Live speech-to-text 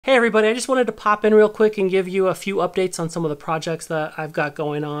Hey everybody, I just wanted to pop in real quick and give you a few updates on some of the projects that I've got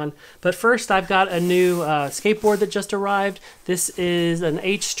going on. But first, I've got a new skateboard that just arrived. This is an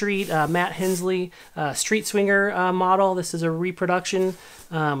H-Street Matt Hensley street swinger model. This is a reproduction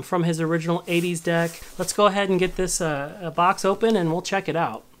from his original 80s deck. Let's go ahead and get this box open and we'll check it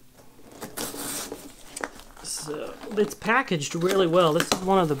out. So, it's packaged really well. This is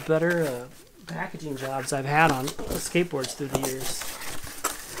one of the better packaging jobs I've had on skateboards through the years.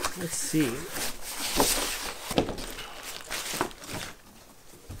 Let's see.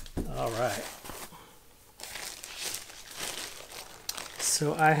 All right.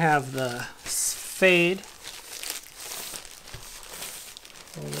 So I have the fade.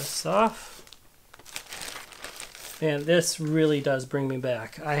 Pull this off. And this really does bring me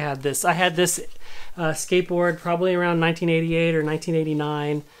back. I had this skateboard probably around 1988 or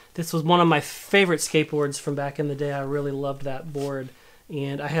 1989. This was one of my favorite skateboards from back in the day. I really loved that board.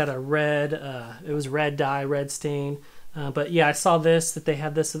 And I had a red, it was red dye, red stain. But yeah, I saw that they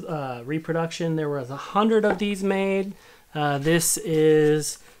had this reproduction. There was 100 of these made. This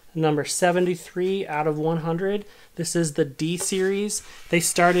is number 73 out of 100. This is the D series. They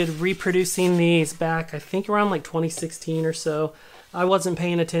started reproducing these back, I think around like 2016 or so. I wasn't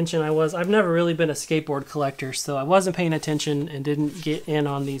paying attention. I've never really been a skateboard collector, so I wasn't paying attention and didn't get in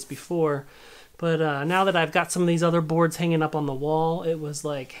on these before. But now that I've got some of these other boards hanging up on the wall, it was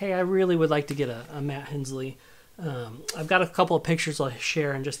like, hey, I really would like to get a Matt Hensley. I've got a couple of pictures I'll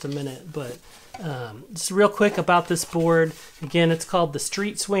share in just a minute, but just real quick about this board. Again, it's called the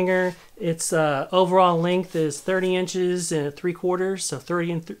Street Swinger. Its overall length is 30 inches and 3/4, so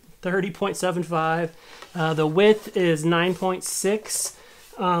 30 and 30.75. The width is 9.6.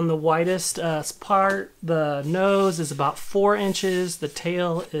 On the widest part, the nose is about 4 inches, the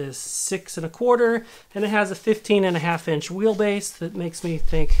tail is 6 1/4, and it has a 15.5-inch wheelbase that makes me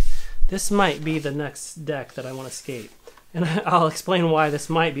think this might be the next deck that I want to skate. And I'll explain why this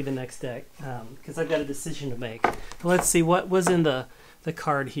might be the next deck, because I've got a decision to make. Let's see what was in the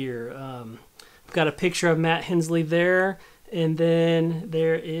card here. I've got a picture of Matt Hensley there, and then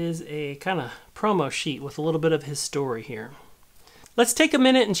there is a kind of promo sheet with a little bit of his story here. Let's take a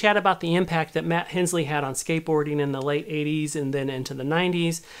minute and chat about the impact that Matt Hensley had on skateboarding in the late 80s and then into the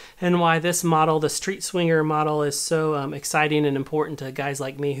 90s, and why this model, the Street Swinger model, is so exciting and important to guys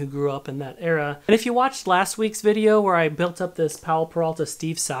like me who grew up in that era. And if you watched last week's video where I built up this Powell Peralta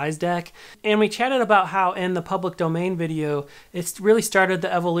Steve Size deck, and we chatted about how in the public domain video, it really started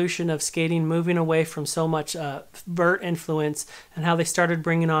the evolution of skating, moving away from so much vert influence, and how they started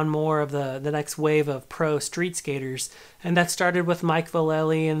bringing on more of the next wave of pro street skaters. And that started with Mike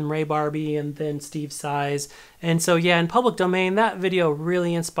Vallely and Ray Barbie and then Steve Size. And so yeah, in public domain, that video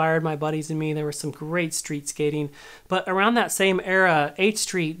really inspired my buddies and me. There was some great street skating. But around that same era,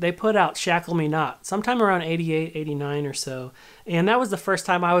 H-Street, they put out Shackle Me Not, sometime around 88, 89 or so. And that was the first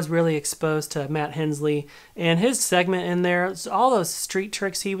time I was really exposed to Matt Hensley and his segment in there. All those street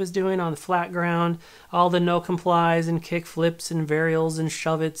tricks he was doing on the flat ground, all the no complies and kick flips and varials and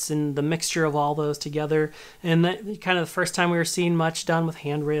shove-its and the mixture of all those together. And that kind of the first time we were seeing much done with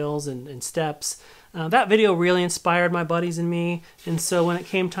handrails and steps. That video really inspired my buddies and me, and so when it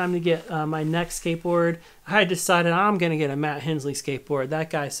came time to get my next skateboard, I decided I'm going to get a Matt Hensley skateboard. That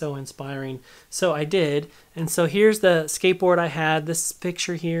guy's so inspiring. So I did, and so here's the skateboard I had. This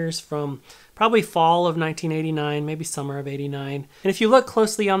picture here is from probably fall of 1989, maybe summer of 89. And if you look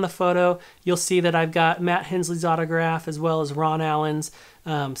closely on the photo, you'll see that I've got Matt Hensley's autograph as well as Ron Allen's.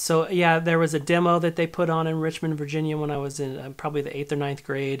 So yeah, there was a demo that they put on in Richmond, Virginia when I was in probably the 8th or 9th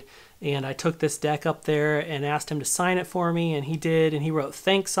grade. And I took this deck up there and asked him to sign it for me, and he did, and he wrote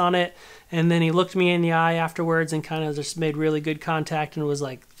thanks on it. And then he looked me in the eye afterwards and kind of just made really good contact and was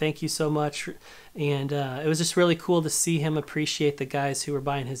like, thank you so much. And it was just really cool to see him appreciate the guys who were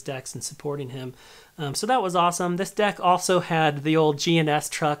buying his decks and supporting him. So that was awesome. This deck also had the old G&S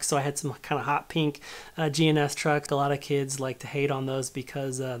truck, so I had some kind of hot pink G&S trucks. A lot of kids like to hate on those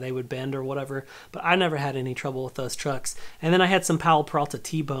because they would bend or whatever, but I never had any trouble with those trucks. And then I had some Powell Peralta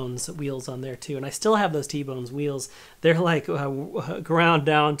T-Bones wheels on there too, and I still have those T-Bones wheels. They're like ground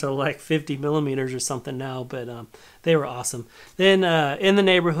down to like 50 millimeters or something now, but they were awesome. Then in the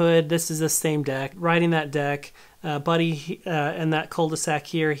neighborhood, this is the same deck. Riding that deck, Buddy in that cul-de-sac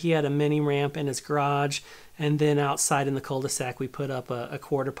here, he had a mini ramp in his garage, and then outside in the cul-de-sac we put up a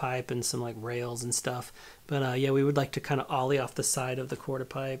quarter pipe and some like rails and stuff. But yeah, we would like to kind of ollie off the side of the quarter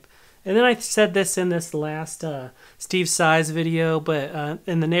pipe. And then I said this in this last Steve Size video, but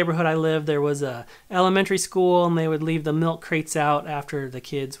in the neighborhood I lived, there was a elementary school, and they would leave the milk crates out after the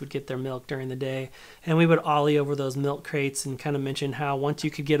kids would get their milk during the day. And we would ollie over those milk crates and kind of mention how once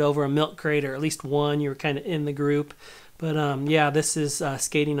you could get over a milk crate, or at least one, you were kind of in the group. But yeah, this is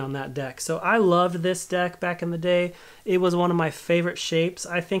skating on that deck. So I loved this deck back in the day. It was one of my favorite shapes.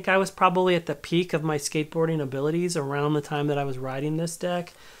 I think I was probably at the peak of my skateboarding abilities around the time that I was riding this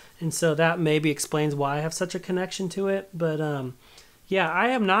deck. And so that maybe explains why I have such a connection to it. But yeah, I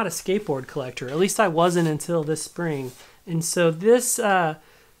am not a skateboard collector. At least I wasn't until this spring. And so this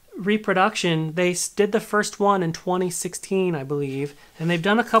reproduction, they did the first one in 2016, I believe. And they've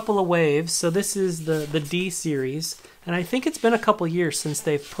done a couple of waves. So this is the D series. And I think it's been a couple years since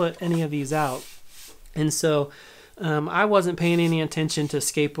they've put any of these out. And so I wasn't paying any attention to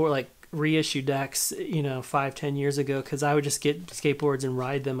skateboard, like reissue decks, you know, 5-10 years ago, because I would just get skateboards and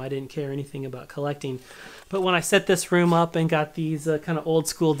ride them. I didn't care anything about collecting. But when I set this room up and got these kind of old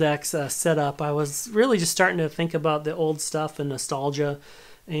school decks set up, I was really just starting to think about the old stuff and nostalgia.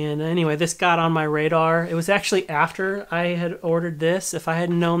 And anyway, this got on my radar. It was actually after I had ordered this. If I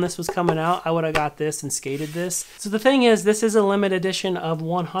hadn't known this was coming out, I would have got this and skated this. So the thing is, this is a limited edition of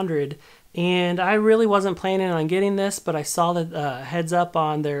 100. And I really wasn't planning on getting this, but I saw the heads up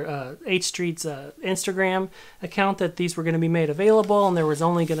on their H-Street's Instagram account that these were going to be made available, and there was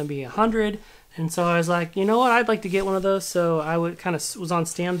only going to be 100. And so I was like, you know what, I'd like to get one of those. So I was on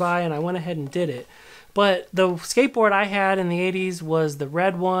standby, and I went ahead and did it. But the skateboard I had in the 80s was the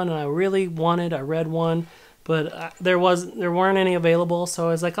red one, and I really wanted a red one. But there weren't any available, so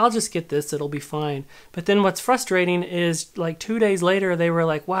I was like, I'll just get this, it'll be fine. But then what's frustrating is, like 2 days later, they were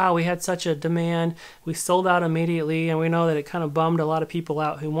like, wow, we had such a demand, we sold out immediately, and we know that it kind of bummed a lot of people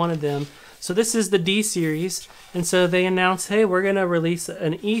out who wanted them. So this is the D series, and so they announced, hey, we're going to release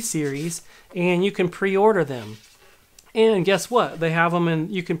an E series, and you can pre-order them. And guess what? They have them,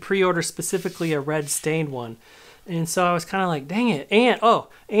 and you can pre-order specifically a red stained one. And so I was kind of like, dang it.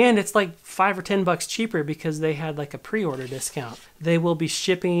 And it's like $5 or $10 cheaper because they had like a pre-order discount. They will be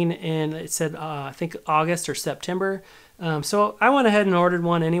shipping in, it said, I think August or September. So I went ahead and ordered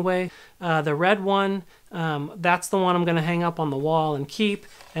one anyway. The red one, that's the one I'm going to hang up on the wall and keep.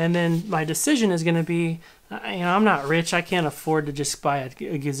 And then my decision is going to be, I'm not rich. I can't afford to just buy a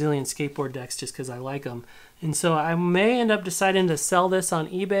gazillion skateboard decks just because I like them. And so I may end up deciding to sell this on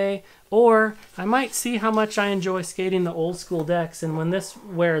eBay, or I might see how much I enjoy skating the old school decks. And when this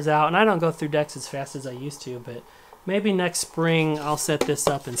wears out, and I don't go through decks as fast as I used to, but maybe next spring I'll set this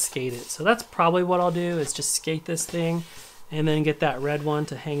up and skate it. So that's probably what I'll do, is just skate this thing and then get that red one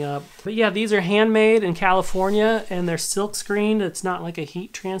to hang up. But yeah, these are handmade in California, and they're silk screened. It's not like a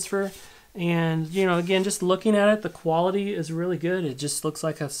heat transfer. And, you know, again, just looking at it, the quality is really good. It just looks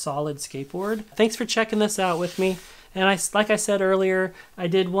like a solid skateboard. Thanks for checking this out with me. And like I said earlier, I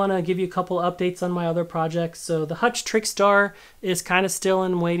did want to give you a couple updates on my other projects. So the HStreet Star is kind of still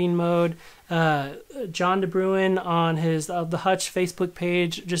in waiting mode. John DeBruin on his the Hutch Facebook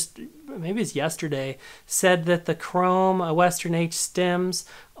page, just maybe it's yesterday, said that the Chrome Western H stems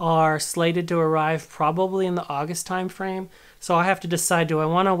are slated to arrive probably in the August time frame. So I have to decide, do I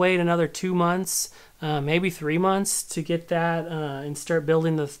want to wait another 2 months, maybe 3 months to get that and start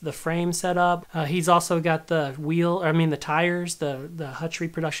building the frame set up. He's also got the the tires, the Hutch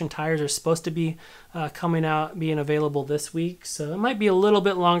reproduction tires are supposed to be coming out, being available this week. So it might be a little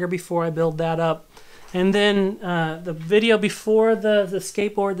bit longer before I build that up. And then the video before the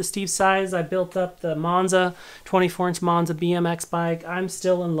skateboard, the Steve Size, I built up the Monza, 24-inch Monza BMX bike. I'm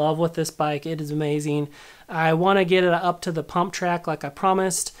still in love with this bike. It is amazing. I want to get it up to the pump track like I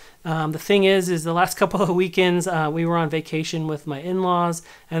promised. The thing is the last couple of weekends we were on vacation with my in-laws,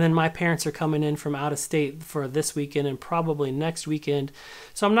 and then my parents are coming in from out of state for this weekend and probably next weekend.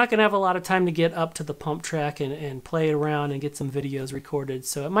 So I'm not going to have a lot of time to get up to the pump track and play around and get some videos recorded.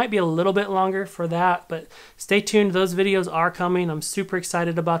 So it might be a little bit longer for that, but stay tuned. Those videos are coming. I'm super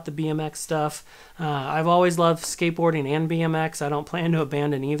excited about the BMX stuff. I've always loved skateboarding and BMX. I don't plan to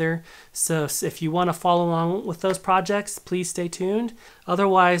abandon either. So if you want to follow along with those projects, please stay tuned.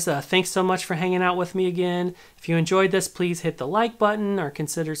 Otherwise, thanks so much for hanging out with me again. If you enjoyed this, please hit the like button or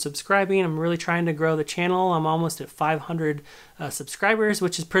consider subscribing. I'm really trying to grow the channel. I'm almost at 500 subscribers,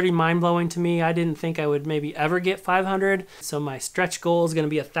 which is pretty mind-blowing to me. I didn't think I would maybe ever get 500. So my stretch goal is going to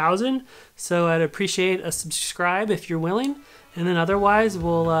be 1,000. So I'd appreciate a subscribe if you're willing. And then otherwise,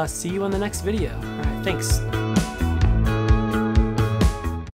 we'll see you in the next video. All right, thanks.